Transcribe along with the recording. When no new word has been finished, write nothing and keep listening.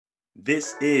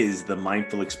This is the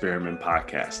Mindful Experiment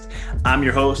Podcast. I'm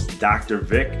your host, Dr.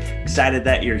 Vic. Excited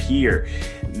that you're here.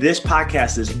 This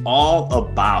podcast is all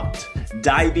about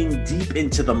diving deep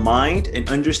into the mind and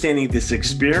understanding this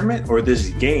experiment or this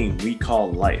game we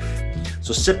call life.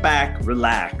 So sit back,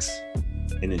 relax,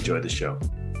 and enjoy the show.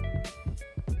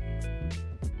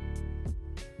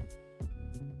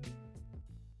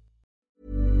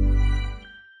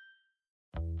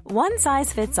 One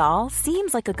size fits all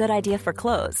seems like a good idea for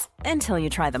clothes until you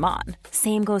try them on.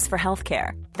 Same goes for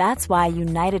healthcare. That's why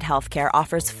United Healthcare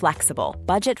offers flexible,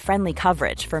 budget-friendly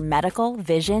coverage for medical,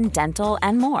 vision, dental,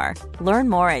 and more. Learn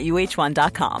more at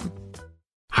uh1.com.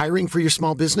 Hiring for your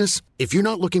small business? If you're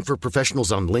not looking for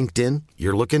professionals on LinkedIn,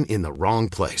 you're looking in the wrong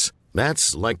place.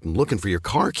 That's like looking for your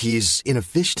car keys in a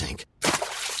fish tank.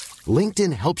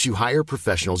 LinkedIn helps you hire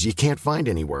professionals you can't find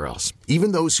anywhere else,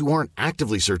 even those who aren't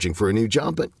actively searching for a new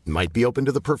job but might be open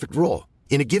to the perfect role.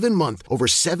 In a given month, over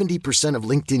 70% of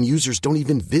LinkedIn users don't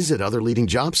even visit other leading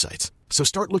job sites. So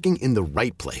start looking in the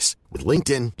right place. With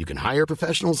LinkedIn, you can hire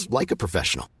professionals like a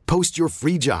professional. Post your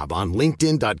free job on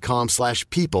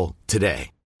linkedin.com/people today.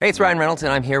 Hey, it's Ryan Reynolds,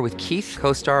 and I'm here with Keith,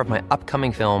 co-star of my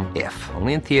upcoming film, If,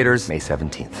 only in theaters May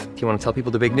 17th. Do you want to tell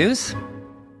people the big news?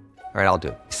 All right, I'll do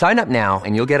it. Sign up now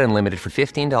and you'll get unlimited for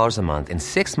 $15 a month and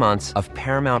 6 months of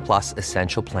Paramount Plus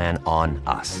Essential Plan on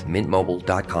us.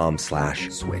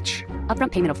 MintMobile.com/switch.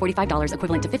 Upfront payment of $45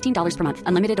 equivalent to $15 per month.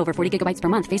 Unlimited over 40 gigabytes per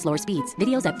month. Face lower speeds.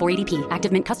 Videos at 480p.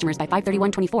 Active Mint customers by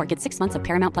 531.24 get 6 months of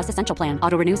Paramount Plus Essential Plan.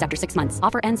 Auto renews after 6 months.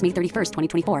 Offer ends May 31st,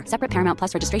 2024. Separate Paramount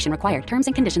Plus registration required. Terms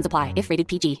and conditions apply if rated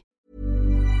PG.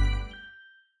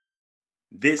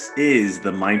 This is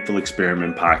the Mindful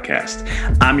Experiment Podcast.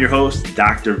 I'm your host,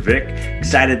 Dr. Vic.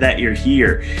 Excited that you're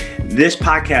here. This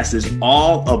podcast is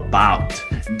all about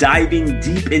diving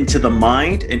deep into the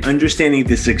mind and understanding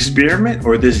this experiment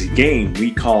or this game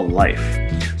we call life.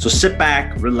 So sit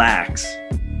back, relax,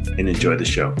 and enjoy the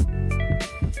show.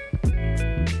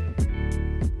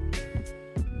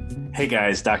 Hey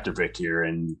guys, Dr. Vic here.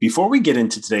 And before we get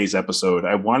into today's episode,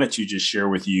 I wanted to just share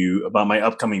with you about my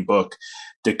upcoming book,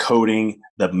 Decoding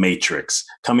the Matrix,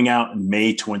 coming out in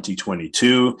May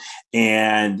 2022.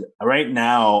 And right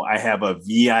now I have a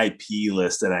VIP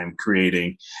list that I'm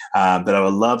creating that I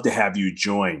would love to have you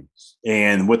join.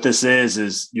 And what this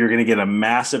is you're going to get a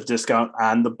massive discount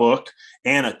on the book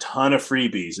and a ton of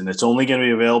freebies. And it's only going to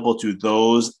be available to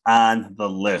those on the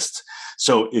list.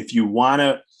 So if you want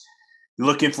to,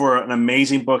 looking for an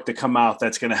amazing book to come out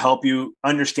that's going to help you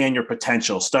understand your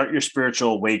potential, start your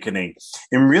spiritual awakening,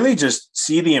 and really just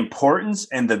see the importance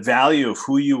and the value of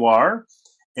who you are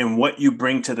and what you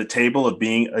bring to the table of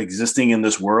existing in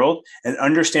this world, and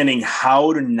understanding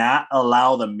how to not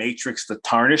allow the matrix to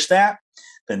tarnish that,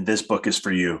 then this book is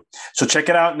for you. So check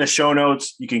it out in the show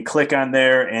notes. You can click on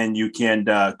there and you can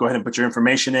go ahead and put your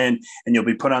information in and you'll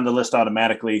be put on the list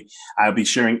automatically. I'll be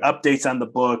sharing updates on the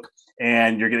book.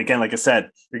 And you're going to, again, like I said,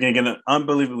 you're going to get an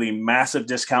unbelievably massive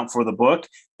discount for the book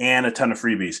and a ton of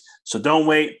freebies. So don't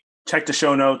wait. Check the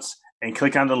show notes and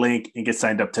click on the link and get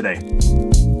signed up today.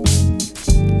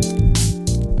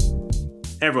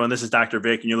 Hey everyone, this is Dr.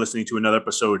 Vic, and you're listening to another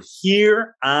episode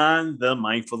here on the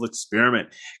Mindful Experiment.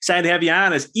 Excited to have you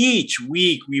on, as each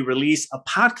week we release a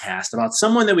podcast about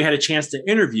someone that we had a chance to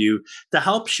interview to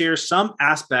help share some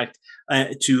aspect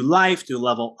to life, to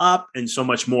level up, and so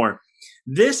much more.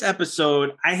 This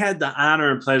episode, I had the honor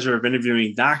and pleasure of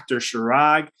interviewing Dr.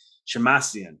 Shirag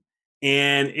Shemmassian,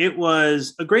 and it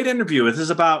was a great interview. This is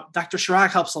about Dr.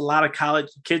 Shirag helps a lot of college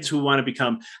kids who want to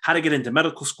become, how to get into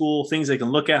medical school, things they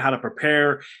can look at, how to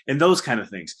prepare, and those kind of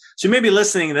things. So you may be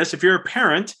listening to this. If you're a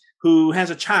parent who has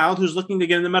a child who's looking to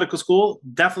get into medical school,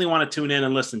 definitely want to tune in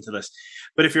and listen to this.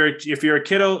 But if you're a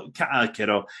kiddo,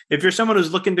 if you're someone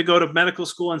who's looking to go to medical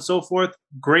school and so forth,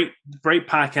 great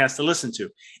podcast to listen to.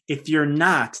 If you're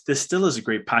not, this still is a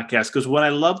great podcast, because what I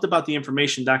loved about the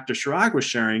information Dr. Shirag was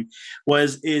sharing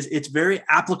is it's very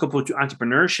applicable to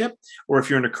entrepreneurship, or if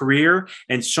you're in a career,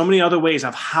 and so many other ways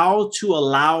of how to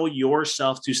allow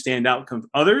yourself to stand out from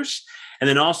others. And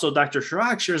then also Dr.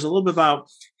 Shirag shares a little bit about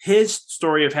his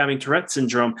story of having Tourette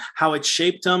syndrome, how it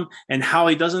shaped him, and how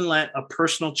he doesn't let a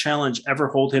personal challenge ever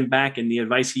hold him back, and the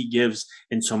advice he gives,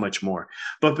 and so much more.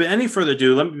 But any further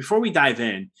ado, before we dive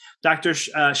in, Dr.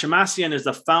 Shemmassian is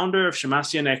the founder of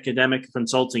Shemmassian Academic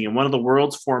Consulting and one of the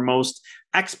world's foremost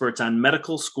experts on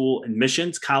medical school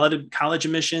admissions, college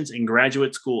admissions, and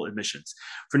graduate school admissions.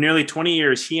 For nearly 20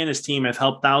 years, he and his team have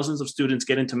helped thousands of students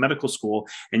get into medical school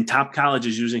in top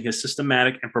colleges using his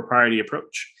systematic and proprietary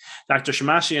approach. Dr.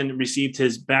 Shemmassian received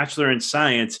his Bachelor in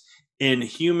Science in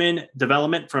Human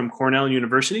Development from Cornell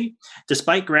University.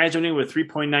 Despite graduating with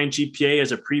 3.9 GPA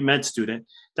as a pre-med student,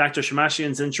 Dr.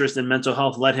 Shemmassian's interest in mental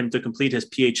health led him to complete his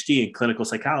PhD in clinical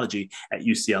psychology at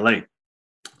UCLA.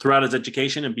 Throughout his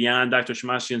education and beyond, Dr.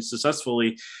 Shemmassian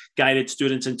successfully guided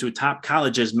students into top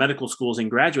colleges, medical schools, and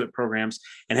graduate programs,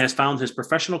 and has found his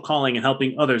professional calling in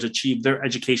helping others achieve their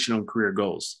educational and career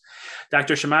goals.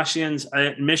 Dr. Shemmassian's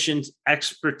admissions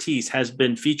expertise has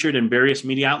been featured in various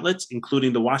media outlets,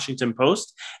 including the Washington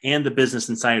Post and the Business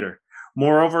Insider.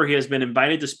 Moreover, he has been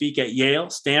invited to speak at Yale,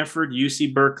 Stanford,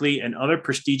 UC Berkeley, and other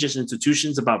prestigious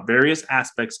institutions about various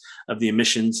aspects of the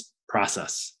admissions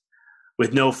process.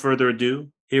 With no further ado,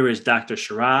 here is Dr.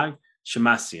 Shirag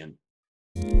Shemmassian.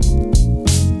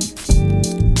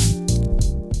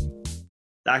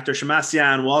 Dr.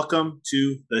 Shemmassian, welcome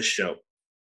to the show.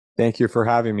 Thank you for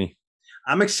having me.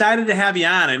 I'm excited to have you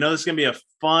on. I know this is going to be a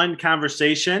fun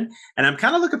conversation, and I'm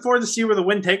kind of looking forward to see where the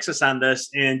wind takes us on this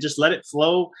and just let it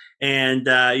flow and,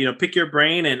 pick your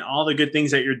brain and all the good things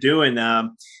that you're doing.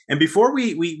 And before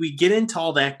we get into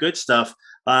all that good stuff,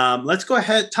 let's go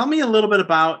ahead. Tell me a little bit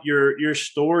about your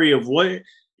story of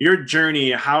your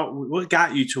journey, what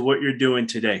got you to what you're doing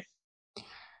today.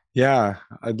 Yeah,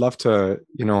 I'd love to,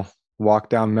 walk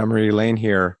down memory lane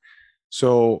here.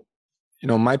 So,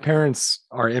 my parents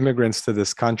are immigrants to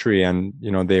this country, and,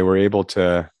 they were able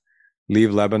to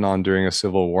leave Lebanon during a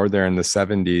civil war there in the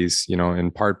 70s, in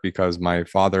part because my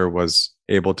father was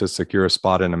able to secure a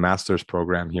spot in a master's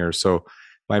program here. So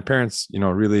my parents,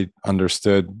 really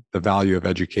understood the value of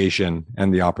education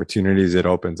and the opportunities it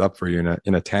opens up for you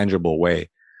in a tangible way.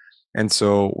 And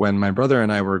so when my brother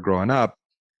and I were growing up,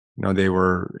 they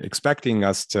were expecting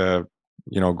us to,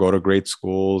 go to great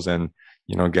schools and,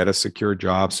 get a secure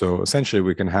job. So essentially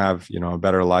we can have, a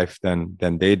better life than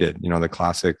they did, the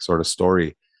classic sort of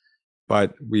story.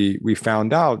 But we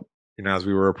found out, as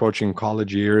we were approaching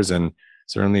college years and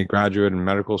certainly graduate and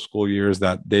medical school years,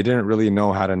 that they didn't really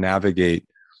know how to navigate,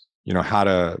 how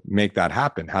to make that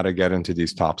happen, how to get into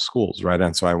these top schools, right?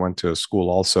 And so I went to a school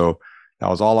also that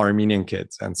was all Armenian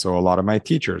kids. And so a lot of my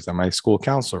teachers and my school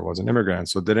counselor was an immigrant, and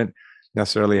so didn't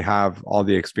necessarily have all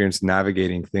the experience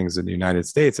navigating things in the United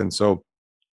States. And so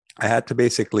I had to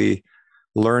basically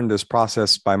learn this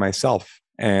process by myself.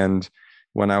 And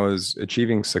when I was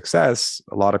achieving success,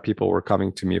 a lot of people were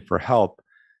coming to me for help,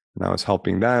 and I was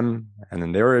helping them. And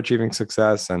then they were achieving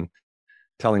success and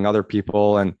telling other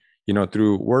people. And,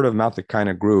 through word of mouth, it kind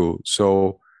of grew.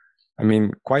 So,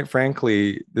 quite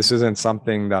frankly, this isn't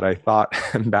something that I thought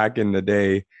back in the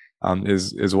day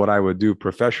is what I would do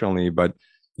professionally. But,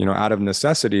 out of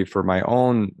necessity for my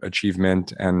own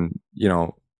achievement and,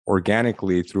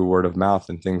 organically through word of mouth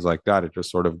and things like that, it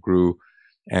just sort of grew.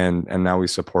 And now we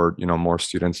support, more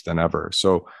students than ever.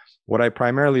 So what I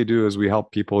primarily do is we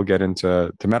help people get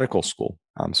into medical school.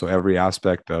 So every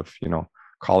aspect of,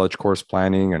 college course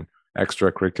planning and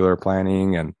extracurricular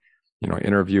planning and,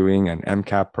 interviewing and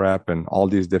MCAT prep and all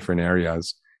these different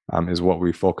areas is what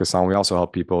we focus on. We also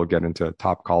help people get into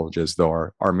top colleges, though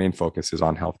our main focus is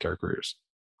on healthcare careers.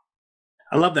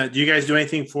 I love that. Do you guys do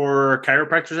anything for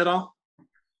chiropractors at all?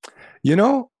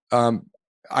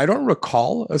 I don't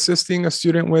recall assisting a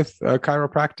student with a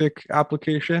chiropractic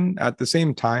application. At the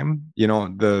same time,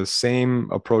 the same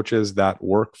approaches that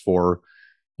work for,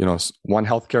 one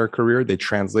healthcare career, they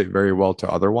translate very well to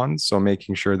other ones. So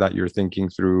making sure that you're thinking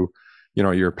through,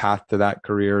 your path to that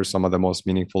career, some of the most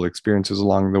meaningful experiences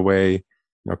along the way,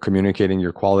 communicating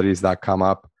your qualities that come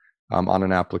up on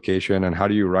an application, and how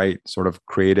do you write sort of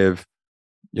creative,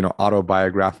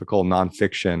 autobiographical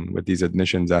nonfiction with these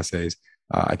admissions essays.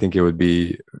 I think it would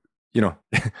be,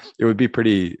 it would be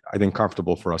pretty, I think,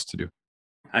 comfortable for us to do.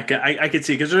 I could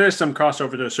see, because there is some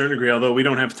crossover to a certain degree, although we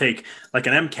don't have to take like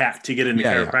an MCAT to get into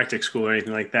chiropractic school or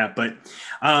anything like that. But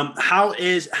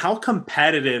how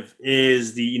competitive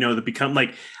is the become,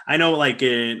 like, I know, like,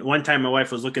 one time my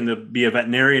wife was looking to be a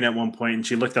veterinarian at one point, and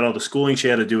she looked at all the schooling she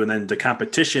had to do and then the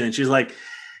competition, and she's like,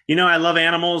 I love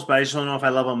animals, but I just don't know if I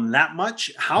love them that much.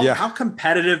 How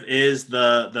competitive is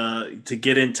the to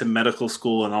get into medical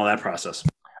school and all that process?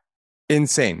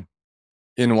 Insane,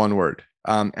 in one word.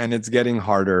 And it's getting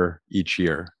harder each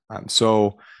year.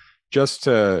 So just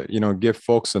to, give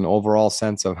folks an overall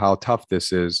sense of how tough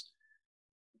this is,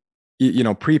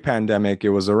 pre-pandemic,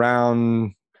 it was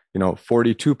around,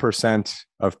 42%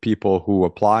 of people who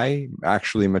apply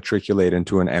actually matriculate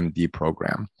into an MD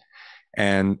program.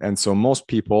 And so most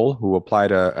people who apply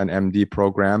to an MD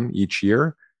program each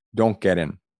year don't get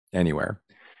in anywhere.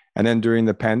 And then during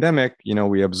the pandemic,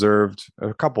 we observed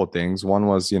a couple of things. One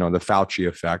was, the Fauci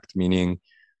effect, meaning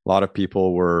a lot of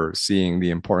people were seeing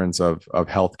the importance of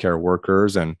healthcare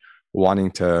workers and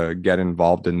wanting to get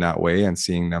involved in that way and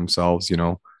seeing themselves,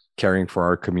 caring for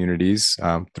our communities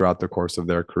throughout the course of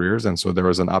their careers. And so there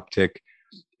was an uptick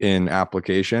in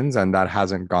applications, and that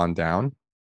hasn't gone down.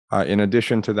 In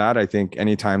addition to that, I think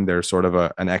anytime there's sort of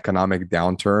an economic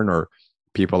downturn, or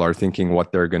people are thinking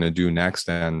what they're going to do next,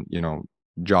 and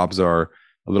jobs are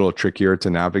a little trickier to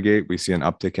navigate, we see an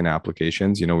uptick in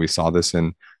applications. We saw this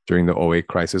during the '08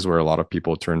 crisis, where a lot of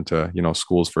people turned to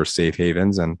schools for safe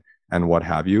havens and what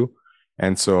have you.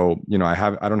 And so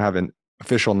I don't have an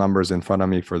official numbers in front of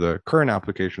me for the current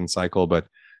application cycle, but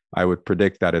I would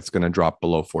predict that it's going to drop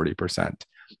below 40%.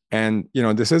 And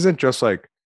this isn't just like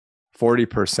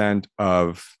 40%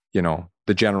 of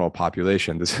the general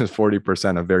population. This is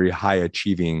 40% of very high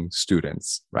achieving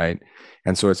students, right?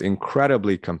 And so it's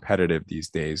incredibly competitive these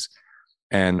days.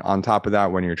 And on top of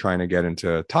that, when you're trying to get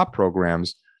into top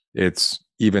programs, it's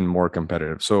even more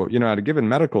competitive. So, at a given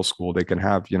medical school, they can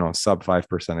have, sub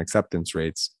 5% acceptance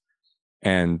rates.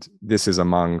 And this is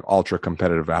among ultra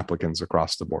competitive applicants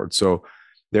across the board. So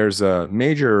there's a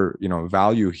major,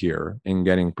 value here in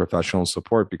getting professional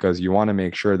support, because you want to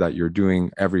make sure that you're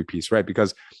doing every piece right,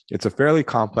 because it's a fairly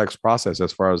complex process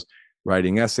as far as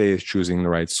writing essays, choosing the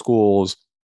right schools,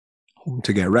 whom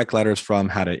to get rec letters from,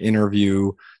 how to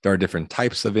interview. There are different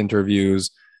types of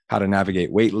interviews, how to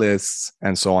navigate wait lists,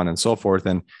 and so on and so forth.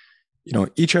 And,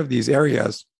 each of these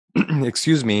areas,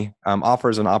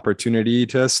 offers an opportunity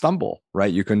to stumble,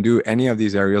 right? You can do any of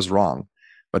these areas wrong,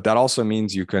 but that also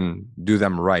means you can do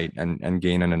them right and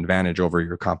gain an advantage over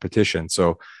your competition.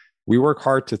 So we work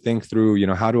hard to think through,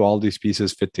 how do all these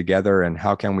pieces fit together, and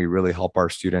how can we really help our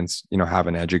students, have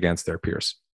an edge against their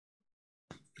peers?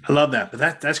 I love that,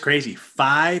 but that's crazy.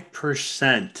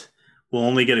 5% will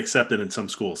only get accepted in some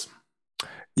schools.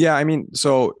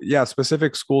 Yeah,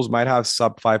 specific schools might have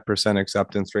sub 5%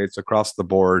 acceptance rates across the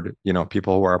board.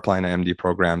 People who are applying to MD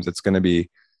programs, it's going to be,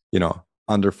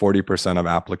 under 40% of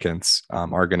applicants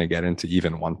are going to get into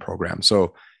even one program.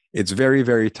 So it's very,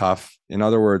 very tough. In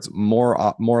other words, more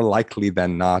likely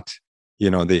than not,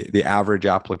 the average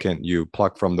applicant you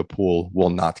pluck from the pool will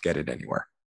not get it anywhere.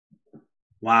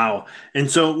 Wow. And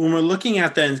so when we're looking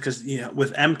at that, because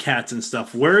with MCATs and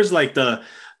stuff, where's like the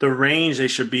range they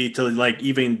should be to like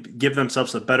even give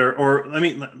themselves a better, or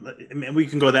we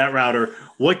can go that route, or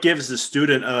what gives the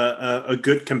student a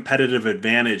good competitive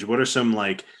advantage? What are some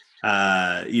like,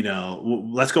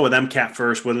 let's go with MCAT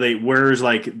first. Where's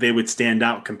like they would stand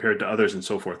out compared to others and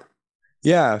so forth?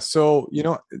 Yeah. So,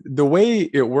 the way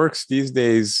it works these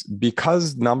days,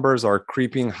 because numbers are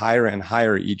creeping higher and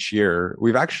higher each year,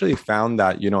 we've actually found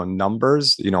that,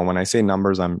 numbers, when I say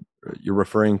numbers, you're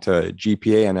referring to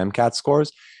GPA and MCAT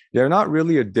scores. They're not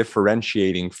really a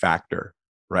differentiating factor,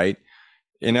 right?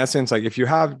 In essence, like if you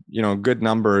have, good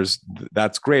numbers,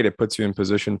 that's great. It puts you in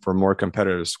position for more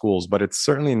competitive schools, but it's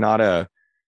certainly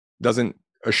doesn't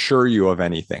assure you of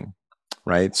anything,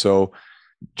 right? So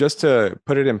just to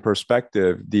put it in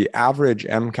perspective, the average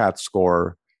MCAT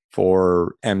score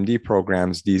for MD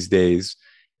programs these days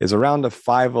is around a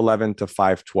 511 to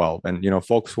 512. And,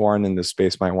 folks who aren't in this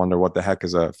space might wonder what the heck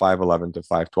is a 511 to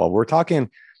 512. We're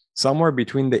talking somewhere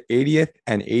between the 80th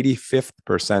and 85th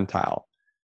percentile.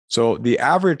 So the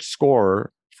average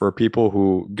score for people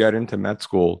who get into med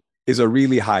school is a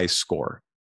really high score.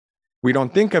 We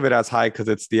don't think of it as high because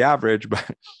it's the average,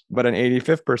 but an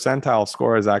 85th percentile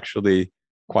score is actually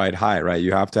quite high, right?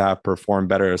 You have to have performed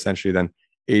better essentially than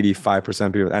 85%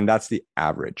 of people, and that's the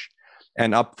average,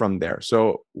 and up from there.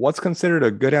 So what's considered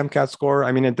a good MCAT score?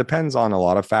 It depends on a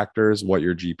lot of factors, what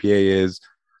your GPA is,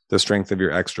 the strength of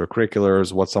your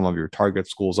extracurriculars, what some of your target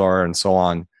schools are, and so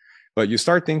on. But you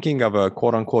start thinking of a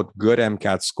quote unquote good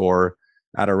MCAT score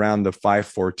at around the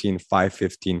 514,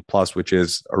 515 plus, which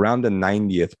is around the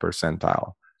 90th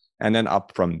percentile, and then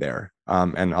up from there.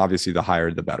 And obviously the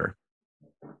higher, the better.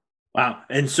 Wow.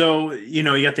 And so, you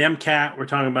got the MCAT, we're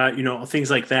talking about, things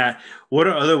like that. What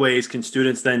are other ways can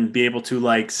students then be able to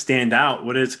like stand out?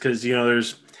 Because,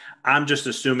 I'm just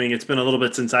assuming it's been a little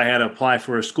bit since I had to apply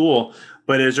for a school,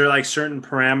 but is there like certain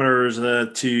parameters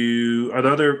are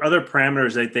there other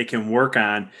parameters that they can work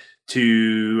on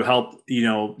to help,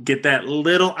 get that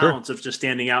little ounce of just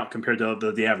standing out compared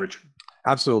to the average?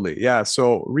 Absolutely. Yeah.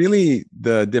 So really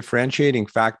the differentiating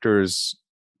factors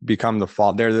become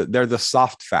they're the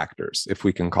soft factors, if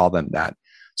we can call them that.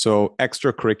 So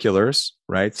extracurriculars,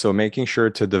 right? So making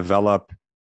sure to develop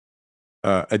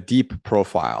a deep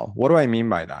profile. What do I mean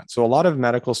by that? So a lot of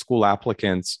medical school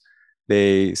applicants,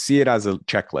 they see it as a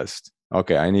checklist.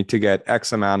 Okay, I need to get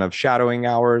X amount of shadowing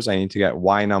hours. I need to get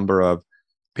Y number of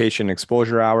patient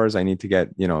exposure hours. I need to get,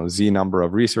 Z number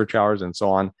of research hours and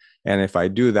so on. And if I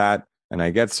do that and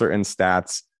I get certain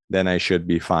stats, then I should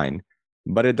be fine.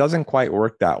 But it doesn't quite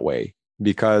work that way.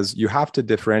 because you have to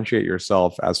differentiate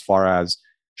yourself as far as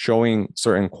showing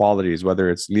certain qualities, whether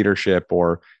it's leadership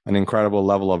or an incredible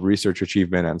level of research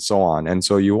achievement and so on. And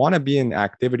so you want to be in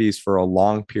activities for a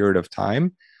long period of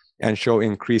time and show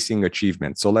increasing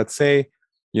achievement. So let's say,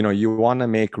 you want to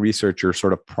make research your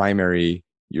sort of primary,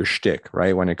 your shtick,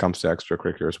 right? When it comes to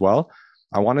extracurriculars. Well,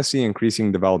 I want to see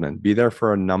increasing development, be there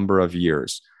for a number of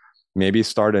years. Maybe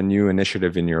start a new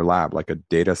initiative in your lab, like a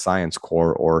data science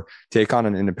core, or take on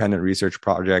an independent research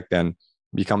project and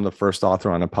become the first author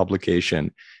on a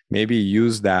publication. Maybe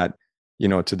use that,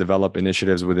 to develop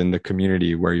initiatives within the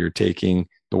community where you're taking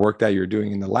the work that you're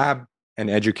doing in the lab and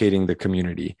educating the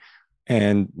community,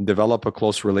 and develop a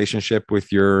close relationship with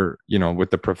with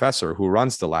the professor who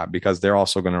runs the lab, because they're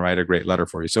also going to write a great letter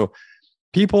for you. So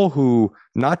people who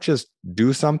not just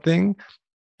do something,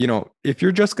 if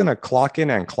you're just going to clock in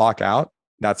and clock out,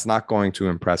 that's not going to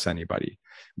impress anybody.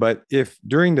 But if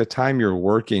during the time you're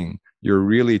working, you're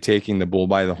really taking the bull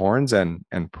by the horns and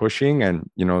pushing and,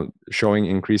 showing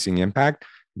increasing impact,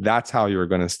 that's how you're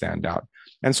going to stand out.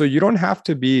 And so you don't have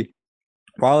to be,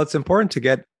 while it's important to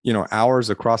get,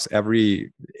 hours across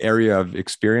every area of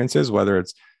experiences, whether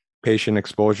it's patient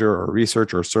exposure or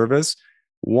research or service,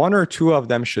 one or two of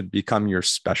them should become your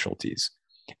specialties.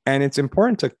 And it's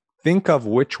important to think of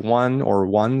which one or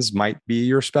ones might be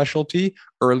your specialty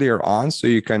earlier on, so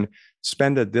you can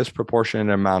spend a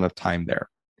disproportionate amount of time there.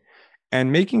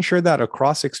 And making sure that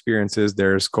across experiences,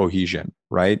 there's cohesion,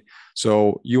 right?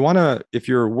 So you want to, if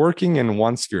you're working in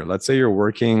one sphere, let's say you're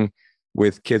working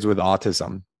with kids with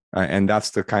autism, and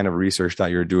that's the kind of research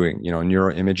that you're doing,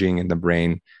 neuroimaging in the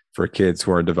brain for kids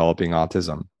who are developing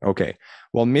autism. Okay,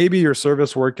 well, maybe your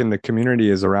service work in the community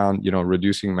is around,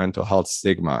 reducing mental health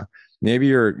stigma. Maybe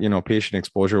your, patient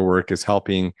exposure work is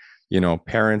helping,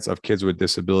 parents of kids with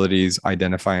disabilities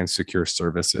identify and secure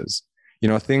services.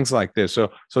 Things like this.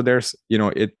 So there's,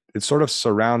 it sort of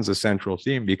surrounds a central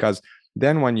theme, because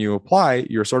then when you apply,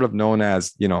 you're sort of known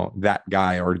as, that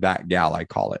guy or that gal, I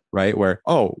call it, right? Where,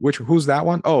 who's that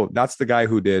one? Oh, that's the guy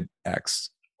who did X,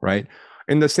 right?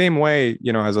 In the same way,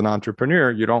 as an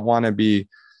entrepreneur, you don't want to be,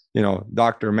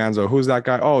 Dr. Manzo, who's that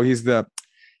guy? Oh, he's the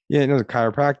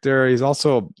chiropractor. He's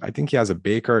also, I think he has a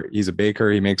baker. He's a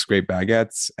baker. He makes great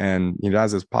baguettes, and he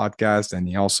does his podcast, and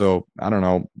he also,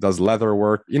 does leather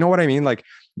work. You know what I mean? Like,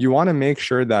 you want to make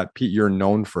sure that you're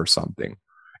known for something,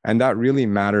 and that really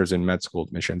matters in med school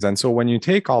admissions. And so when you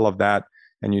take all of that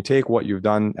and you take what you've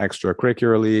done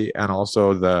extracurricularly, and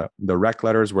also the rec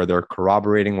letters where they're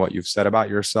corroborating what you've said about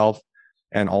yourself,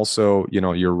 and also,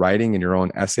 you're writing in your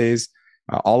own essays,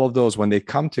 all of those, when they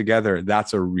come together,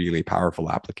 that's a really powerful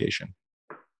application.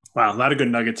 Wow, a lot of good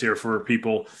nuggets here for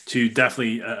people to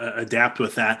definitely adapt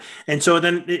with that. And so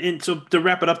so to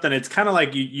wrap it up, then it's kind of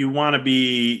like you want to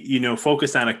be,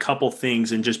 focused on a couple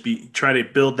things and just try to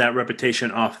build that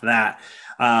reputation off that,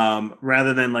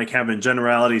 rather than like having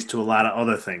generalities to a lot of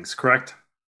other things. Correct?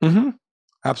 Mm-hmm.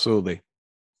 Absolutely.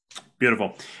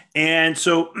 Beautiful. And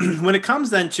so when it comes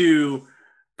then to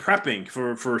prepping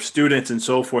for students and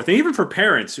so forth, and even for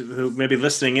parents who may be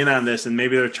listening in on this and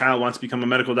maybe their child wants to become a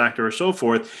medical doctor or so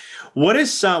forth, what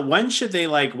is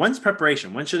when's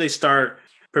preparation? When should they start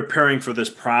preparing for this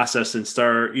process and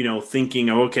start, thinking,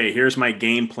 okay, here's my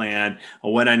game plan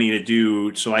of what I need to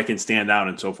do so I can stand out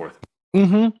and so forth?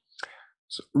 Mm-hmm.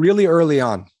 So really early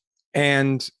on.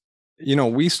 And,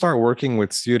 we start working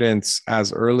with students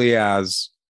as early as,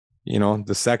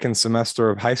 the second semester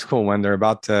of high school, when they're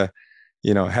about to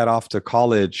head off to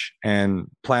college, and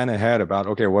plan ahead about,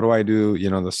 okay, what do I do,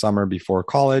 the summer before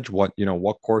college? What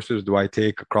courses do I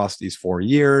take across these 4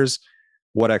 years?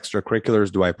 What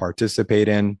extracurriculars do I participate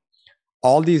in?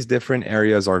 All these different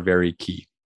areas are very key,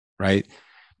 right?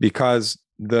 Because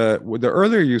the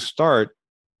earlier you start,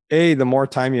 A, the more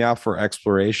time you have for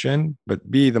exploration,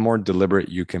 but B, the more deliberate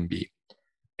you can be.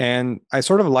 And I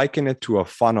sort of liken it to a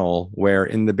funnel where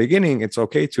in the beginning, it's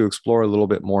okay to explore a little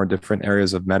bit more different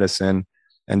areas of medicine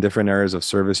and different areas of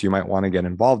service you might want to get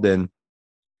involved in.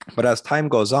 But as time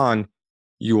goes on,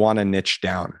 you want to niche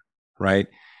down, right?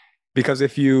 Because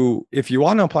if you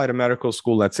want to apply to medical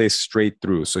school, let's say straight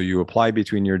through, so you apply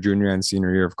between your junior and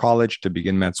senior year of college to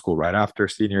begin med school right after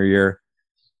senior year,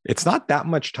 it's not that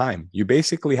much time. You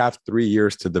basically have 3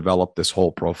 years to develop this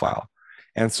whole profile.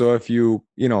 And so if you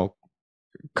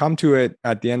come to it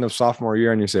at the end of sophomore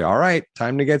year and you say, all right,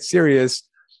 time to get serious,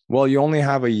 well, you only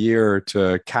have a year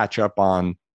to catch up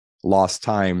on lost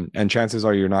time. And chances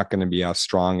are you're not going to be as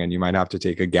strong, and you might have to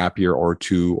take a gap year or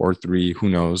 2 or 3, who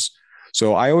knows.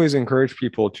 So I always encourage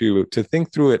people to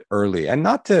think through it early, and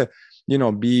not to,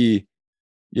 be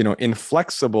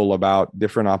inflexible about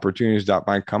different opportunities that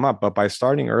might come up. But by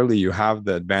starting early, you have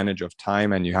the advantage of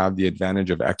time and you have the advantage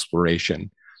of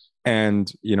exploration.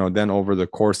 And, then over the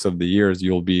course of the years,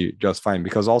 you'll be just fine,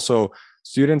 because also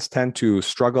students tend to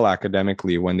struggle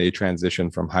academically when they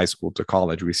transition from high school to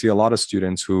college. We see a lot of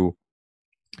students who,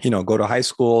 go to high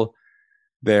school,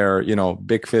 they're,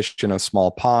 big fish in a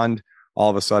small pond. All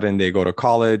of a sudden they go to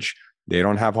college. They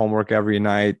don't have homework every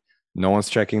night. No one's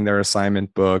checking their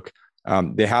assignment book.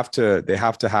 They have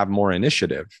to have more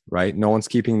initiative, right? No one's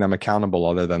keeping them accountable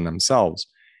other than themselves.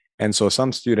 And so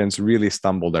some students really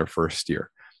stumble their first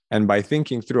year. And by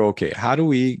thinking through, okay, how do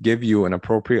we give you an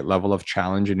appropriate level of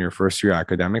challenge in your first year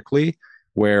academically,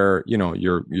 where,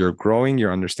 you're growing,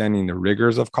 you're understanding the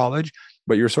rigors of college,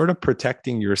 but you're sort of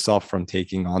protecting yourself from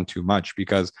taking on too much,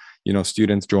 because,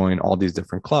 students join all these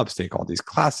different clubs, take all these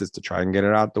classes to try and get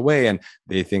it out the way. And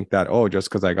they think that, oh, just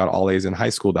because I got all A's in high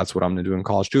school, that's what I'm going to do in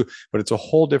college too. But it's a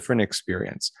whole different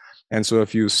experience. And so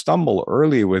if you stumble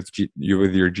early with your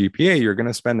GPA, you're going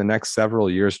to spend the next several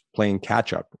years playing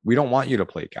catch up. We don't want you to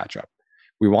play catch up.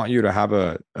 We want you to have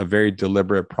a very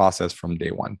deliberate process from day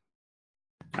one.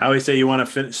 I always say you want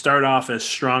to start off as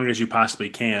strong as you possibly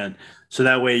can. So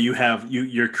that way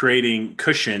you're creating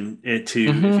cushion if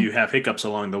you have hiccups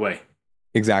along the way.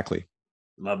 Exactly.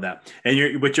 Love that.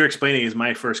 And what you're explaining is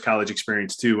my first college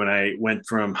experience too. When I went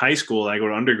from high school, I go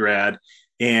to undergrad,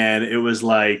 and it was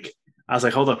like, I was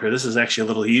like, hold up here. This is actually a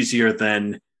little easier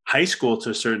than high school to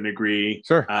a certain degree.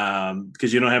 Sure.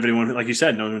 Because you don't have anyone, like you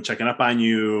said, no one checking up on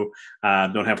you,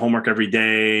 don't have homework every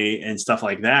day and stuff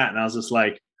like that. And I was just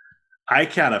like, I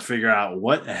gotta figure out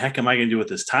what the heck am I going to do with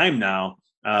this time now?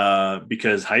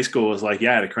 Because high school was like,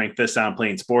 yeah, I had to crank this down,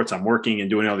 playing sports. I'm working and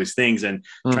doing all these things and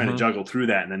trying to juggle through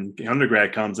that. And then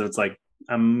undergrad comes and it's like,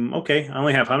 okay, I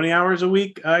only have how many hours a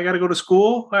week? I got to go to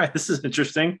school. All right, this is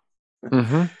interesting.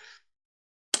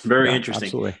 Very interesting.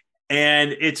 Absolutely.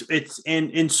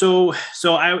 And so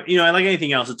I, I like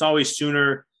anything else, it's always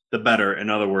sooner the better. In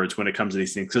other words, when it comes to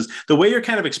these things, because the way you're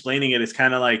kind of explaining it is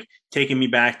kind of like taking me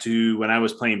back to when I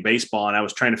was playing baseball and I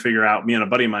was trying to figure out, me and a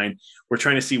buddy of mine, we're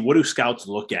trying to see what do scouts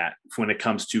look at when it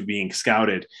comes to being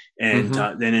scouted, and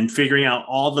then in figuring out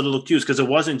all the little cues, because it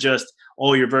wasn't just,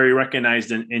 oh, you're very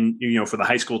recognized in for the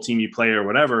high school team you play or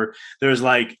whatever. There's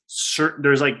like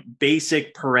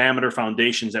basic parameter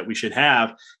foundations that we should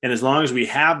have. And as long as we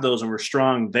have those and we're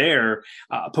strong there,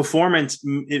 performance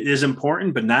is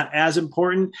important, but not as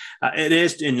important. It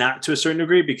is, and not to a certain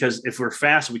degree, because if we're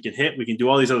fast, we can hit, we can do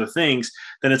all these other things.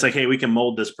 Then it's like, hey, we can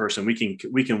mold this person. We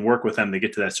can work with them to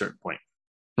get to that certain point.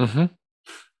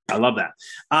 I love that.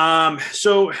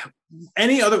 So when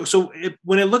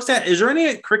it looks at, is there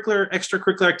any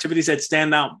extracurricular activities that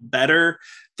stand out better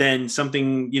than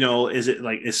something, is it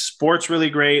like, is sports really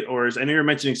great? Or I know you're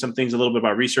mentioning some things a little bit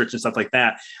about research and stuff like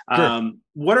that. Sure.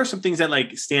 What are some things that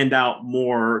like stand out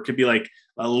more? Could be like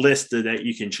a list that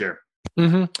you can share.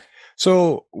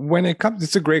 So when it comes,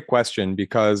 it's a great question,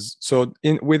 because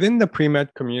within the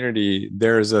pre-med community,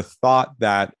 there's a thought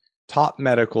that top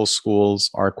medical schools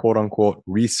are quote unquote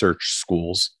research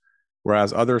schools,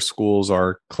 whereas other schools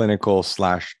are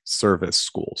clinical/service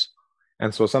schools.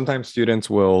 And so sometimes students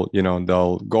will,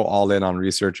 they'll go all in on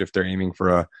research if they're aiming for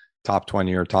a top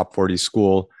 20 or top 40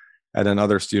 school. And then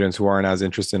other students who aren't as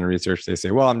interested in research, they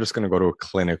say, well, I'm just going to go to a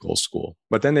clinical school.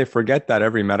 But then they forget that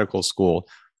every medical school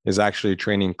is actually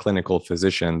training clinical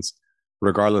physicians,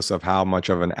 regardless of how much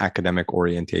of an academic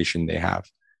orientation they have.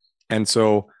 And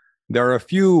so there are a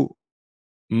few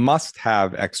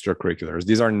must-have extracurriculars.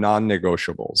 These are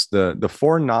non-negotiables. The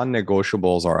four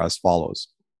non-negotiables are as follows.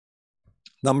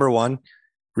 Number one,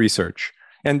 research.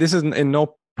 And this is in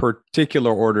no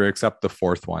particular order except the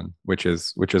fourth one, which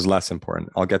is less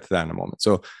important. I'll get to that in a moment.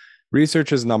 So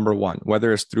research is number one,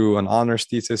 whether it's through an honors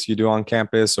thesis you do on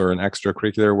campus or an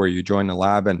extracurricular where you join a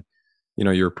lab and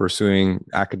you're pursuing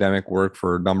academic work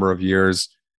for a number of years.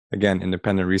 Again,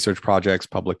 independent research projects,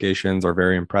 publications are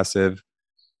very impressive.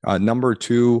 Number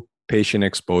two, patient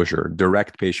exposure,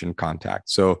 direct patient contact.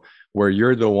 So where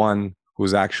you're the one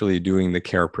who's actually doing the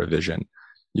care provision.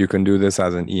 You can do this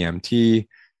as an EMT,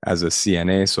 as a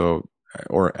CNA,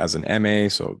 or as an MA,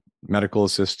 so medical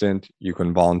assistant. You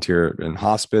can volunteer in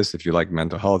hospice. If you like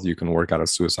mental health, you can work at a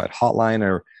suicide hotline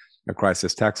or a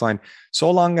crisis text line,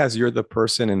 so long as you're the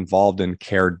person involved in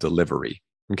care delivery.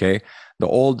 Okay. The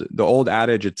old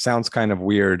adage, it sounds kind of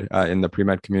weird in the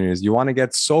pre-med community, is you want to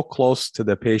get so close to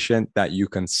the patient that you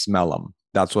can smell them.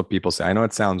 That's what people say. I know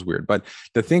it sounds weird, but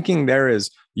the thinking there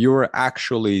is you're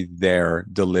actually there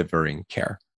delivering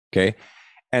care. Okay.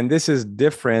 And this is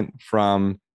different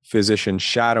from physician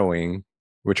shadowing,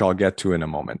 which I'll get to in a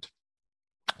moment.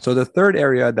 So the third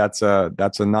area that's a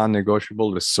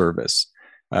non-negotiable is service,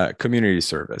 community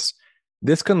service.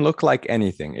 This can look like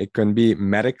anything. It can be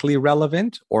medically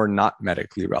relevant or not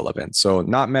medically relevant. So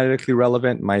not medically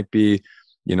relevant might be,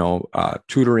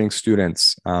 tutoring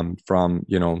students from,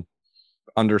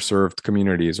 underserved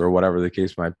communities or whatever the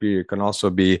case might be. It can also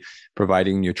be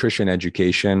providing nutrition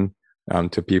education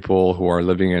to people who are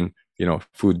living in,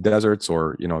 food deserts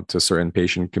or, to certain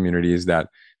patient communities that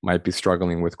might be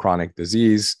struggling with chronic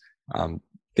disease,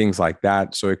 things like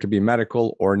that. So it could be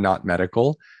medical or not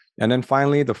medical. And then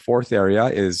finally, the fourth area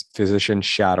is physician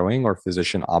shadowing or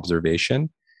physician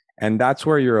observation. And that's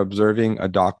where you're observing a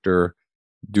doctor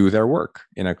do their work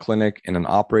in a clinic, in an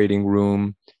operating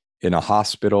room, in a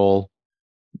hospital,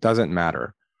 doesn't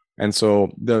matter. And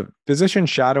so the physician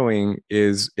shadowing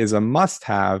is a must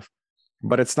have,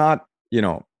 but it's not,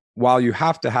 while you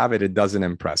have to have it, it doesn't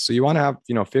impress. So you want to have,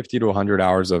 50 to 100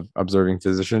 hours of observing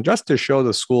physician just to show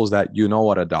the schools that you know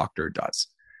what a doctor does.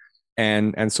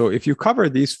 And so if you cover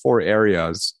these four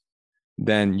areas,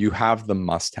 then you have the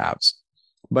must-haves.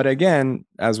 But again,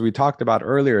 as we talked about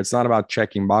earlier, it's not about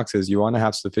checking boxes. You want to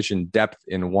have sufficient depth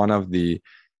in one of the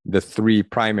three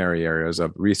primary areas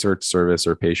of research, service,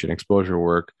 or patient exposure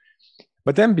work.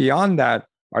 But then beyond that,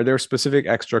 are there specific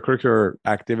extracurricular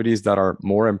activities that are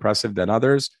more impressive than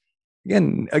others?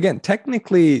 Again,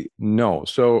 technically, no.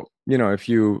 So, if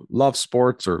you love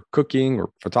sports or cooking or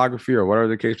photography or whatever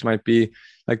the case might be,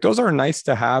 like those are nice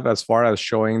to have as far as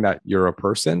showing that you're a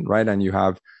person, right? And you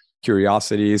have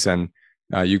curiosities and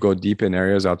you go deep in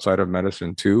areas outside of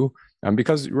medicine too.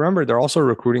 Because remember, they're also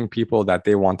recruiting people that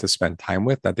they want to spend time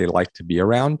with, that they like to be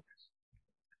around.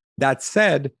 That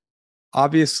said,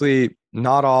 obviously,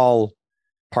 not all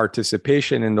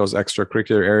participation in those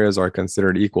extracurricular areas are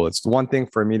considered equal. It's one thing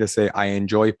for me to say, I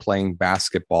enjoy playing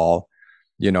basketball,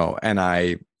 and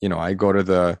I go to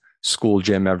the school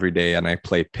gym every day and I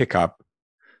play pickup,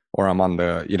 or I'm on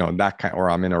the, that kind, or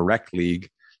I'm in a rec league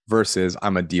versus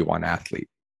I'm a D1 athlete,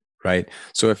 right?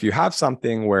 So if you have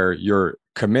something where your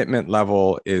commitment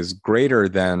level is greater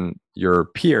than your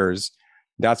peers,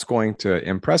 that's going to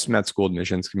impress med school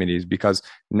admissions committees, because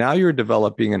now you're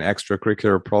developing an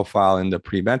extracurricular profile in the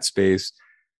pre-med space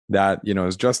that,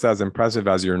 is just as impressive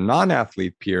as your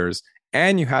non-athlete peers.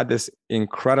 And you had this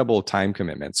incredible time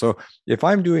commitment. So if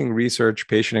I'm doing research,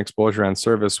 patient exposure, and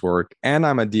service work, and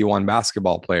I'm a D1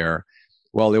 basketball player,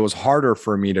 well, it was harder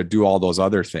for me to do all those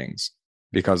other things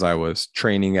because I was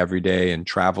training every day and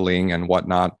traveling and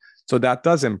whatnot. So that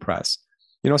does impress.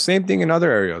 Same thing in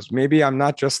other areas. Maybe I'm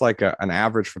not just like an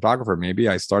average photographer. Maybe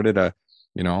I started a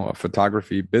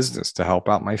photography business to help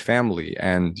out my family.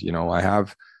 And, I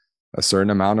have a certain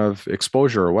amount of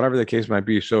exposure or whatever the case might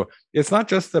be. So it's not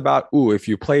just about, if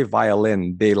you play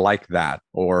violin, they like that,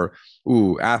 or,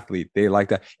 athlete, they like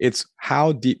that. It's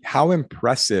how deep, how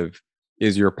impressive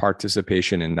is your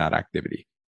participation in that activity.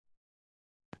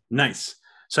 Nice.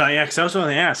 So yeah, because I was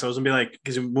going to ask, I was going to be like,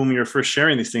 because when we were first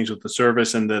sharing these things with the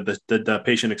service and the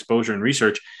patient exposure and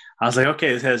research, I was like,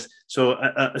 okay, this has, so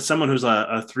someone who's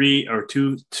a 3 or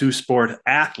 2 sport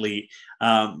athlete,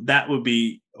 that would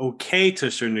be okay to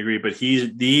a certain degree, but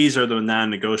these are the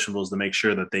non-negotiables to make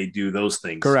sure that they do those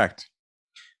things. Correct.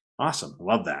 Awesome.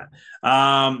 Love that.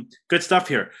 Good stuff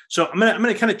here. So I'm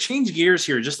gonna kind of change gears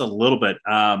here just a little bit.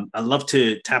 I'd love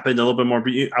to tap into a little bit more.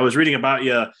 I was reading about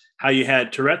you, how you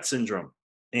had Tourette syndrome,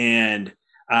 and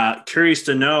curious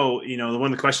to know, one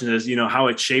of the questions is, how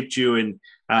it shaped you, and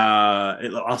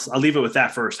I'll leave it with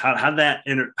that first. How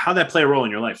that play a role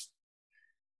in your life?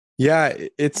 Yeah,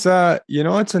 it's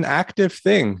it's an active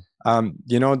thing.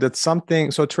 That's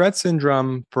something. So Tourette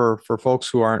syndrome, for folks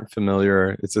who aren't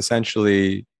familiar, it's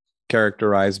essentially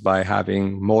characterized by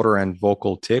having motor and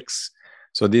vocal tics.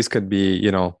 So these could be,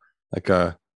 like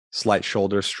a slight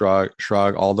shoulder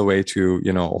shrug all the way to,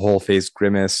 a whole face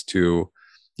grimace to,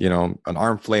 an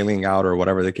arm flailing out or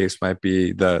whatever the case might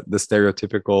be. The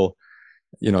stereotypical,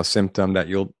 symptom that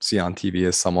you'll see on TV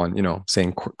is someone,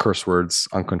 saying curse words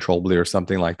uncontrollably or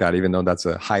something like that, even though that's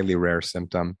a highly rare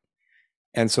symptom.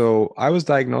 And so I was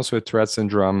diagnosed with Tourette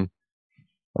syndrome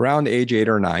around age 8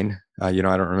 or 9. I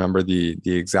don't remember the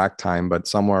exact time, but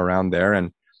somewhere around there.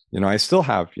 And, I still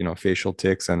have, facial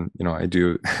tics, and, I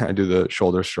do the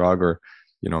shoulder shrug, or,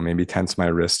 maybe tense my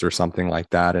wrist or something like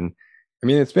that. And I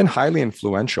mean, it's been highly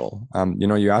influential.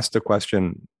 You asked the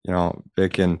question,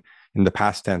 Vic, in the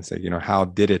past tense, like, how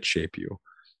did it shape you?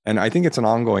 And I think it's an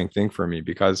ongoing thing for me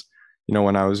because,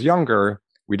 when I was younger,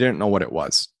 we didn't know what it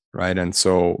was. Right. And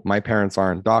so my parents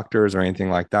aren't doctors or anything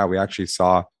like that. We actually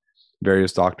saw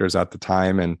various doctors at the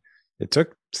time, and it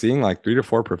took seeing like 3 to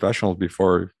 4 professionals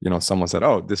before, someone said,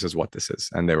 oh, this is what this is.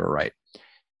 And they were right.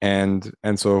 And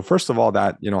so first of all,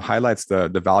 that, highlights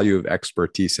the value of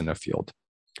expertise in a field,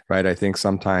 right? I think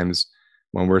sometimes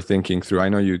when we're thinking through, I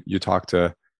know you talk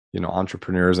to,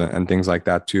 entrepreneurs and things like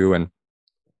that too. And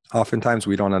oftentimes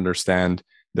we don't understand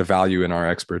the value in our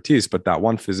expertise, but that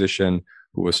one physician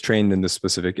who was trained in this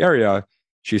specific area,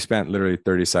 she spent literally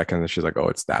 30 seconds and she's like, oh,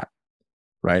 it's that,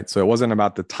 right? So it wasn't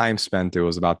about the time spent, it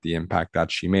was about the impact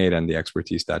that she made and the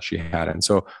expertise that she had. And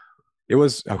so it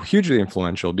was hugely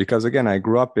influential because, again, I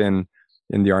grew up in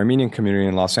the Armenian community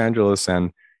in Los Angeles,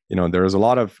 and there was a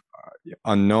lot of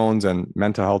unknowns and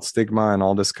mental health stigma and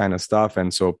all this kind of stuff.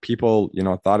 And so people,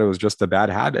 thought it was just a bad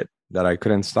habit that I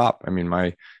couldn't stop. I mean,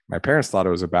 my parents thought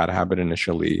it was a bad habit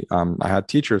initially. I had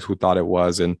teachers who thought it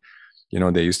was, and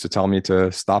they used to tell me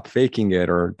to stop faking it,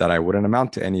 or that I wouldn't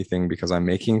amount to anything because I'm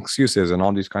making excuses and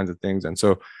all these kinds of things. And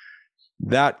so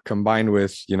that, combined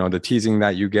with, the teasing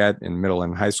that you get in middle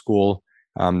and high school,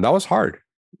 that was hard.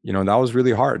 That was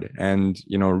really hard. And,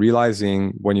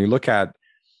 realizing when you look at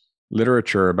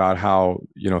literature about how,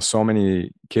 so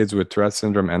many kids with Tourette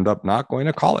syndrome end up not going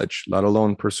to college, let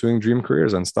alone pursuing dream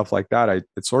careers and stuff like that,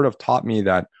 it sort of taught me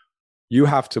that you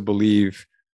have to believe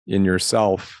in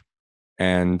yourself,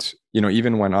 and,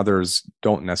 even when others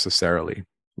don't necessarily,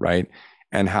 right?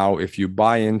 And how if you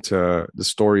buy into the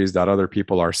stories that other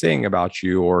people are saying about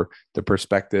you, or the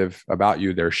perspective about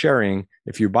you they're sharing,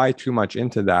 if you buy too much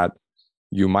into that,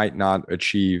 you might not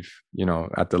achieve,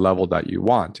 at the level that you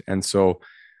want. And so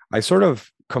I sort of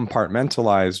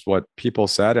compartmentalized what people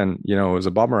said, and, it was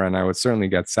a bummer, and I would certainly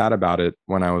get sad about it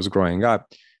when I was growing up.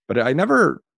 But I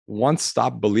never once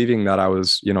stopped believing that I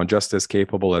was, just as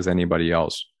capable as anybody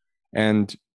else.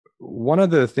 And one of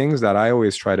the things that I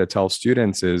always try to tell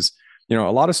students is, a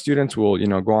lot of students will,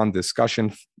 go on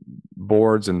discussion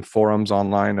boards and forums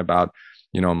online about,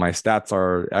 my stats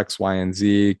are X, Y, and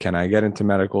Z. Can I get into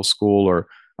medical school? Or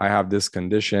I have this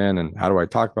condition, and how do I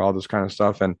talk about all this kind of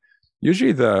stuff? And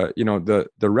usually the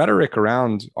rhetoric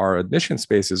around our admission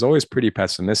space is always pretty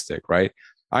pessimistic, right?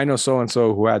 I know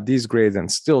so-and-so who had these grades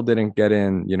and still didn't get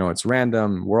in, it's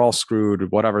random, we're all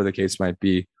screwed, whatever the case might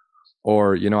be.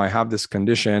 Or, I have this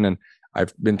condition and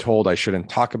I've been told I shouldn't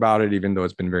talk about it, even though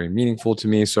it's been very meaningful to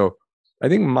me. So I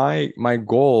think my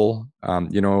goal,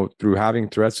 through having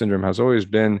Tourette syndrome has always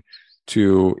been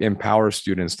to empower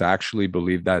students to actually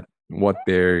believe that what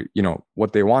they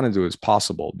want to do is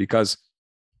possible. Because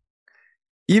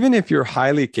even if you're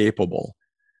highly capable,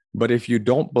 but if you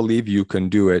don't believe you can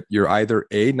do it, you're either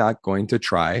A, not going to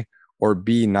try, or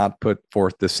B, not put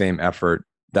forth the same effort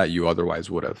that you otherwise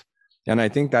would have. And I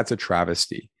think that's a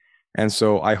travesty. And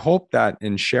so I hope that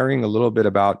in sharing a little bit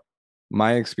about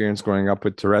my experience growing up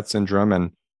with Tourette syndrome,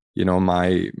 and,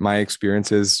 my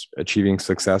experiences achieving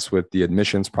success with the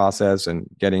admissions process and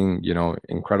getting,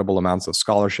 incredible amounts of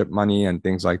scholarship money and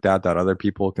things like that, that other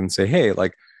people can say, hey,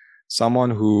 like someone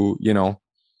who,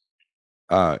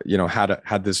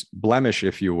 had this blemish,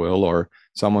 if you will, or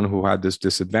someone who had this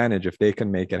disadvantage, if they can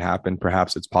make it happen,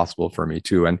 perhaps it's possible for me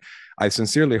too. And I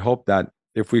sincerely hope that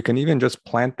if we can even just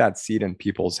plant that seed in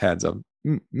people's heads of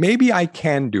maybe I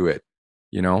can do it,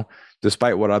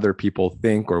 despite what other people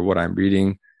think or what I'm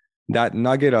reading, that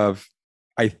nugget of,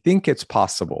 I think it's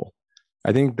possible.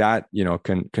 I think that,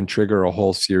 can trigger a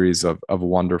whole series of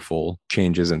wonderful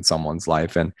changes in someone's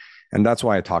life. And that's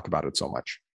why I talk about it so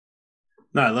much.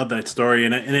 No, I love that story,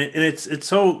 and it's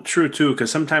so true too, because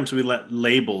sometimes we let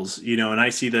labels, and I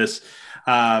see this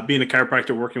being a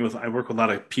chiropractor, I work with a lot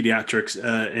of pediatrics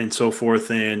and so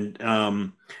forth, and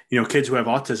kids who have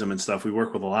autism and stuff. We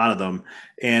work with a lot of them,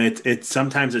 and it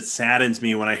sometimes it saddens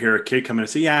me when I hear a kid come in and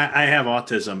say, "Yeah, I have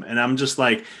autism," and I'm just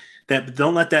like, that.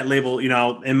 Don't let that label,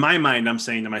 in my mind, I'm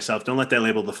saying to myself, don't let that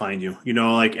label define you, and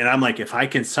I'm like, if I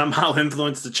can somehow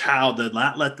influence the child, to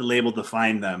not let the label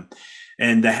define them.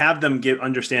 And to have them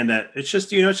understand that it's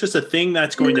just, it's just a thing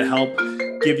that's going to help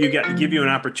give you an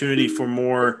opportunity for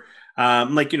more,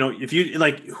 if you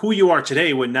like who you are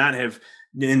today would not have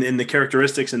in the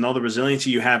characteristics and all the resiliency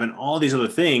you have and all these other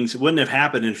things wouldn't have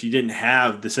happened if you didn't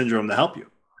have the syndrome to help you.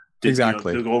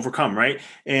 Exactly. To overcome, right?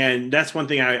 And that's one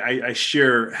thing I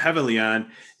share heavily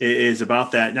on is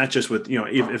about that, not just with,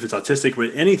 if it's autistic,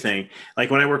 but anything. Like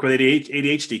when I work with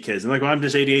ADHD kids, I'm like, well, I'm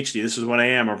just ADHD. This is what I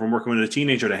am. Or if I'm working with a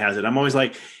teenager that has it, I'm always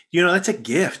like, that's a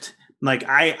gift. Like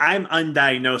I'm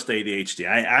undiagnosed ADHD.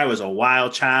 I was a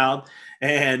wild child.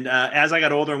 And as I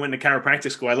got older and went to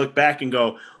chiropractic school, I look back and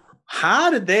go,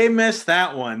 how did they miss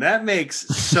that one? That makes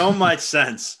so much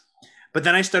sense. But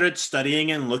then I started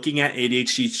studying and looking at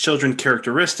ADHD children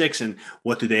characteristics and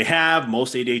what do they have.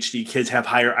 Most ADHD kids have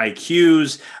higher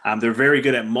IQs. They're very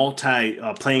good at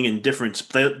playing in different.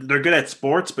 They're good at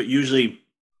sports, but usually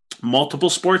multiple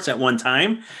sports at one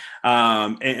time,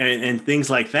 and things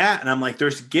like that. And I'm like,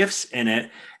 there's gifts in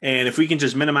it. And if we can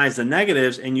just minimize the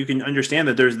negatives and you can understand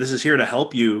that this is here to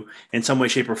help you in some way,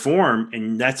 shape, or form,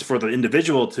 and that's for the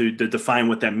individual to define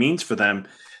what that means for them,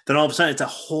 then all of a sudden it's a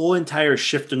whole entire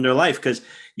shift in their life. Because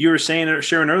you were saying, or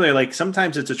sharing earlier, like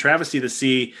sometimes it's a travesty to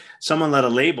see someone let a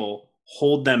label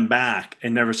hold them back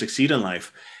and never succeed in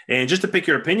life. And just to pick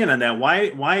your opinion on that,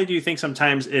 why do you think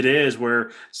sometimes it is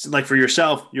where, like for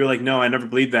yourself, you're like, no, I never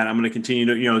believed that. I'm going to continue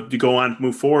to go on,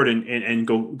 move forward, and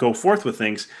go forth with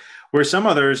things. Where some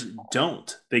others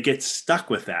don't, they get stuck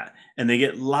with that and they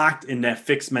get locked in that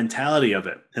fixed mentality of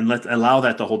it, and allow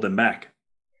that to hold them back.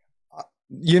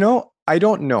 I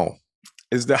don't know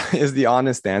is the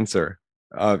honest answer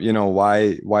of,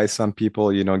 why some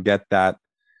people, get that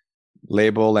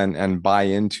label and buy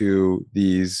into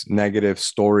these negative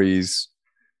stories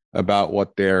about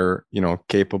what they're,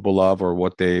 capable of or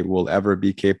what they will ever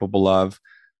be capable of,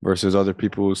 versus other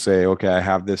people who say, okay, I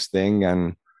have this thing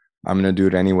and I'm going to do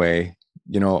it anyway.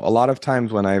 A lot of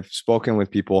times when I've spoken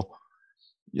with people,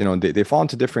 they fall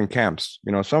into different camps.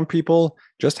 Some people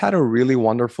just had a really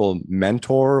wonderful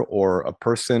mentor or a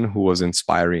person who was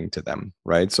inspiring to them,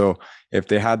 right? So if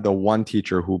they had the one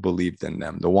teacher who believed in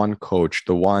them, the one coach,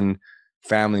 the one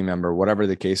family member, whatever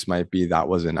the case might be, that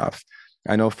was enough.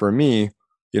 I know for me,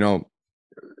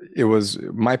 it was,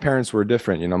 my parents were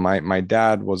different. My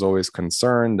dad was always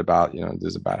concerned about,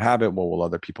 there's a bad habit, what will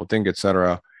other people think,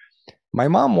 etc. My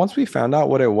mom, once we found out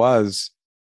what it was,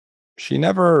 she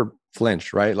never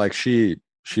flinched, right? Like she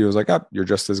was like, oh, you're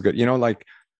just as good,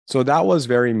 so that was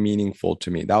very meaningful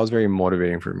to me. That was very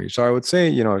motivating for me. So I would say,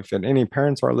 if any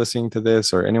parents are listening to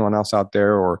this or anyone else out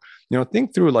there, or,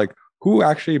 think through like who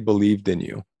actually believed in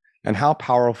you and how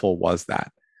powerful was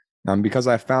that? Because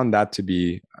I found that to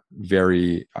be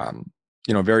very,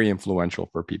 very influential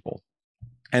for people.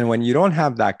 And when you don't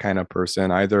have that kind of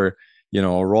person, either, a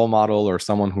role model or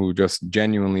someone who just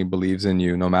genuinely believes in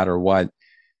you, no matter what,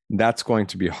 that's going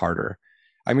to be harder.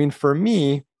 I mean, for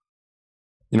me,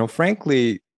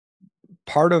 frankly,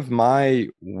 part of my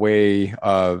way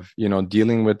of,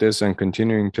 dealing with this and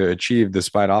continuing to achieve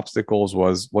despite obstacles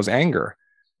was anger.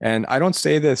 And I don't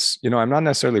say this, I'm not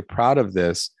necessarily proud of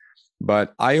this,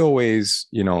 but I always,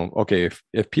 okay,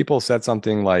 if people said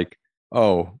something like,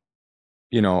 oh,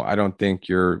 I don't think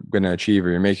you're going to achieve, or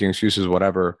you're making excuses,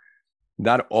 whatever,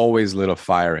 that always lit a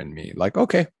fire in me. Like,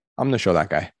 okay, I'm going to show that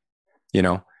guy,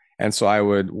 And so I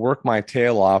would work my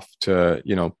tail off to,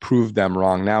 prove them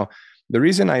wrong. Now, the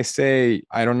reason I say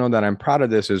I don't know that I'm proud of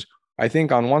this is I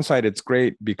think on one side it's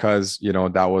great because,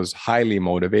 that was highly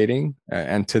motivating.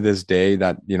 And to this day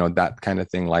that, that kind of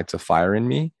thing lights a fire in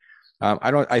me.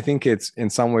 I think it's in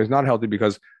some ways not healthy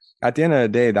because at the end of the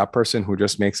day, that person who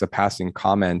just makes a passing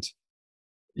comment,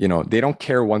 they don't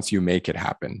care once you make it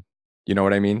happen. You know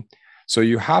what I mean? So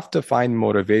you have to find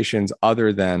motivations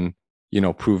other than,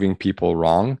 proving people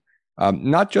wrong.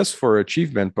 Not just for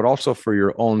achievement, but also for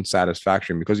your own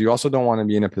satisfaction, because you also don't want to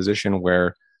be in a position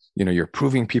where, you're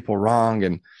proving people wrong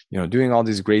and, doing all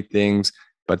these great things,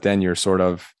 but then you're sort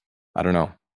of, I don't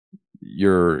know,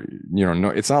 no,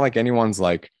 it's not like anyone's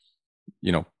like,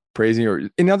 praising, or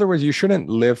in other words, you shouldn't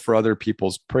live for other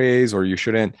people's praise, or you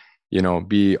shouldn't,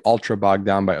 be ultra bogged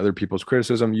down by other people's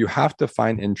criticism. You have to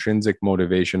find intrinsic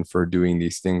motivation for doing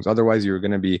these things. Otherwise, you're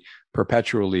going to be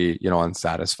perpetually,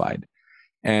 unsatisfied.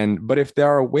 But if there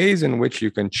are ways in which you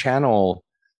can channel,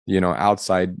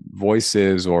 outside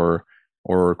voices or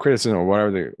criticism or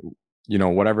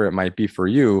whatever it might be for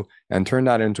you, and turn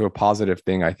that into a positive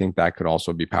thing, I think that could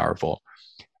also be powerful.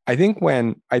 I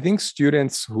think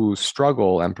students who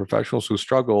struggle and professionals who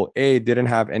struggle, didn't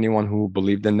have anyone who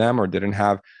believed in them or didn't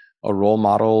have a role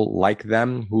model like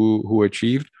them who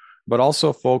achieved, but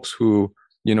also folks who,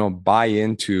 buy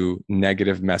into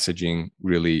negative messaging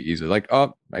really easily. Like,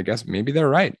 oh, I guess maybe they're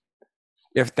right.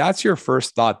 If that's your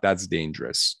first thought, that's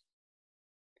dangerous,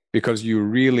 because you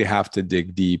really have to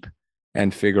dig deep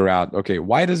and figure out, okay,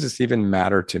 why does this even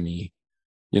matter to me?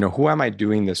 Who am I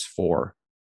doing this for?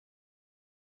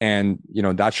 And,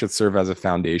 that should serve as a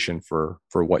foundation for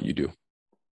what you do.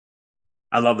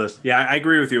 I love this. Yeah, I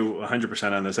agree with you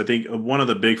 100% on this. I think one of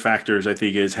the big factors,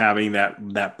 is having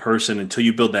that person, until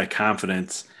you build that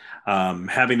confidence,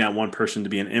 having that one person to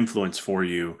be an influence for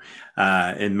you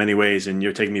in many ways. And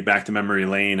you're taking me back to memory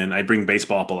lane, and I bring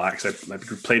baseball up a lot because I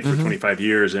played for 25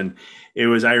 years. And I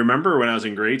remember when I was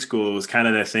in grade school, it was kind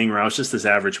of that thing where I was just this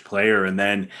average player. And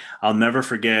then I'll never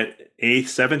forget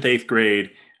 7th, 8th grade,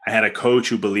 I had a coach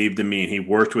who believed in me and he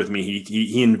worked with me.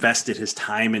 He invested his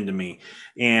time into me,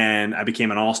 and I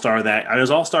became an all-star. I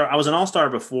was an all-star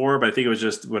before, but I think it was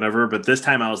just whatever. But this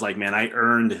time I was like, man, I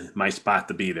earned my spot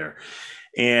to be there.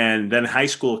 And then high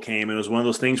school came, and it was one of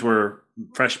those things where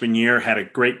freshman year had a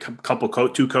great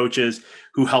two coaches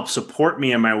who helped support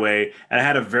me in my way. And I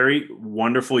had a very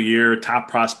wonderful year, top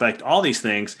prospect, all these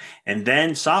things. And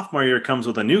then sophomore year comes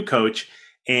with a new coach,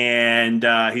 and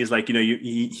he's like,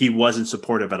 he wasn't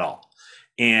supportive at all.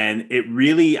 And it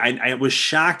really, I was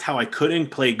shocked how I couldn't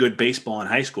play good baseball in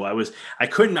high school. I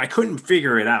couldn't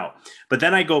figure it out. But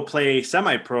then I go play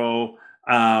semi-pro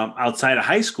outside of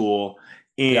high school.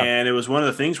 And It was one of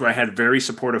the things where I had very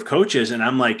supportive coaches, and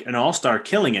I'm like an all-star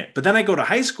killing it. But then I go to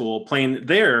high school playing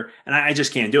there, and I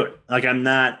just can't do it. Like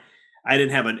I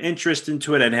didn't have an interest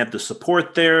into it. I didn't have the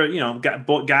support there.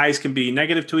 Guys can be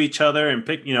negative to each other and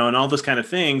pick, and all those kind of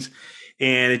things.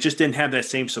 And it just didn't have that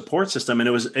same support system.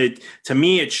 And to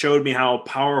me, it showed me how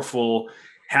powerful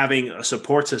having a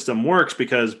support system works,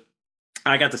 because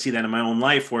I got to see that in my own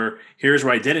life, where here's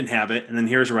where I didn't have it, and then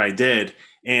here's where I did.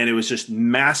 And it was just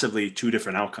massively two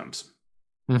different outcomes.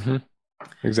 Mm-hmm.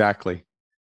 Exactly.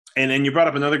 And you brought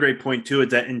up another great point too, is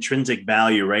that intrinsic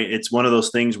value, right? It's one of those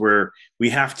things where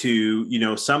we have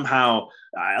to, somehow,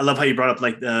 I love how you brought up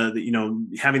like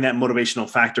having that motivational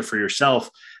factor for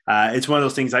yourself. It's one of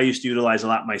those things I used to utilize a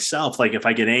lot myself. Like if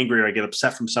I get angry or I get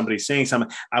upset from somebody saying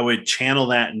something, I would channel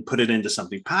that and put it into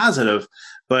something positive.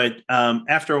 But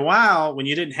after a while, when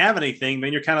you didn't have anything,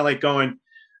 then you're kind of like going,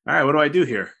 all right, what do I do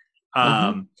here?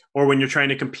 Or when you're trying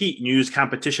to compete and use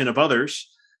competition of others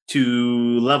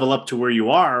to level up to where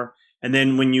you are. And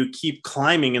then when you keep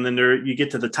climbing and then you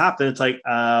get to the top, then it's like,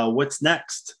 what's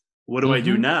next? What do I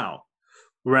do now?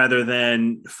 Rather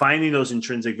than finding those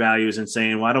intrinsic values and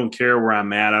saying, well, I don't care where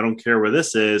I'm at. I don't care where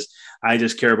this is. I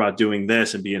just care about doing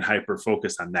this and being hyper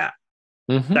focused on that.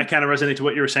 That kind of resonates to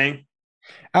what you were saying?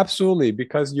 Absolutely.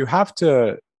 Because you have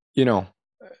to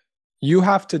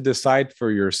decide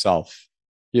for yourself.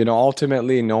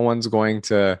 Ultimately, no one's going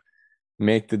to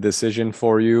make the decision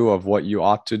for you of what you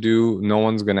ought to do. No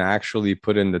one's going to actually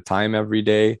put in the time every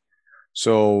day.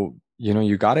 So,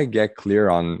 you got to get clear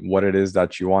on what it is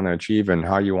that you want to achieve and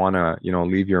how you want to,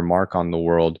 leave your mark on the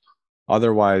world.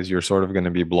 Otherwise, you're sort of going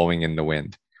to be blowing in the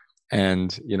wind.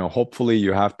 And, hopefully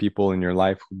you have people in your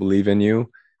life who believe in you.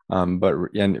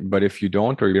 But if you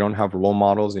don't, or you don't have role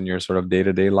models in your sort of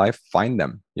day-to-day life, find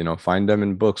them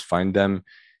in books, find them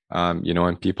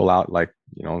and people out like,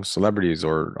 celebrities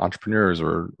or entrepreneurs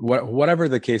or whatever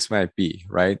the case might be,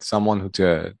 right? Someone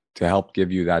to help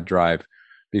give you that drive,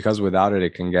 because without it,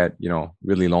 it can get,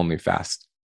 really lonely fast.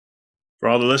 For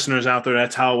all the listeners out there,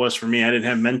 that's how it was for me. I didn't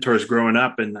have mentors growing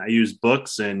up, and I used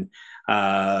books and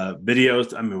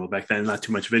videos. I mean, well, back then, not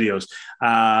too much videos,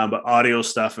 but audio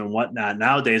stuff and whatnot.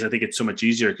 Nowadays, I think it's so much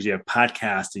easier because you have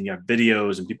podcasts and you have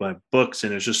videos and people have books,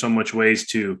 and there's just so much ways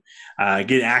to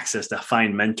get access to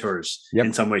find mentors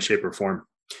in some way, shape, or form.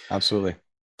 Absolutely.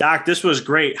 Doc, this was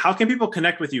great. How can people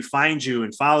connect with you, find you,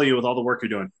 and follow you with all the work you're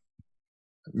doing?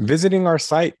 Visiting our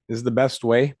site is the best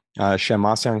way.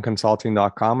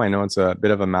 Shemmassianconsulting.com. I know it's a bit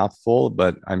of a mouthful,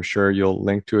 but I'm sure you'll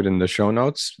link to it in the show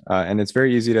notes. And it's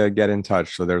very easy to get in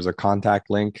touch. So there's a contact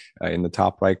link in the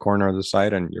top right corner of the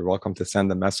site, and you're welcome to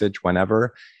send a message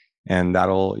whenever, and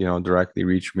that'll, directly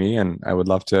reach me. And I would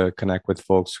love to connect with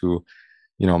folks who,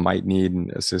 might need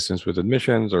assistance with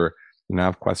admissions, or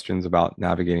have questions about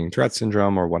navigating Tourette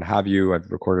syndrome or what have you.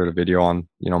 I've recorded a video on,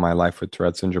 my life with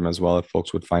Tourette syndrome as well, if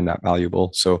folks would find that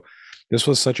valuable. So this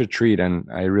was such a treat, and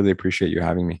I really appreciate you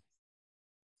having me.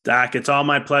 Doc, it's all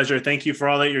my pleasure. Thank you for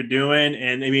all that you're doing.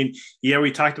 And I mean,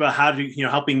 we talked about how to,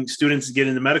 helping students get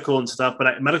into medical and stuff,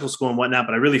 but medical school and whatnot.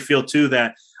 But I really feel too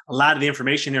that a lot of the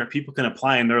information here people can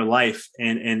apply in their life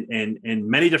and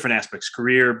many different aspects: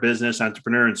 career, business,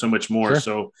 entrepreneur, and so much more. Sure.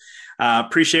 So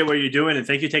appreciate what you're doing, and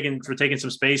thank you for taking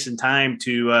some space and time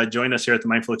to join us here at the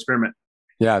Mindful Experiment.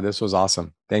 Yeah, this was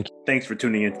awesome. Thank you. Thanks for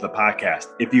tuning into the podcast.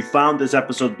 If you found this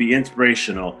episode to be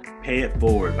inspirational, pay it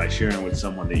forward by sharing with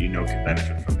someone that can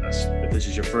benefit from this. If this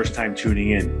is your first time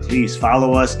tuning in, please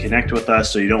follow us, connect with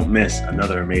us so you don't miss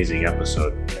another amazing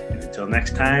episode. And until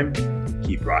next time,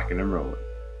 keep rocking and rolling.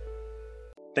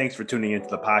 Thanks for tuning into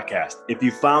the podcast. If you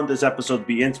found this episode to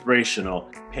be inspirational,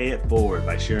 pay it forward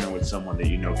by sharing with someone that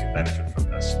can benefit from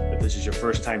this. If this is your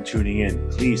first time tuning in,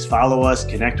 please follow us,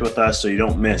 connect with us so you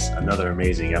don't miss another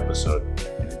amazing episode.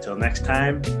 And until next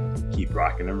time, keep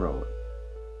rocking and rolling.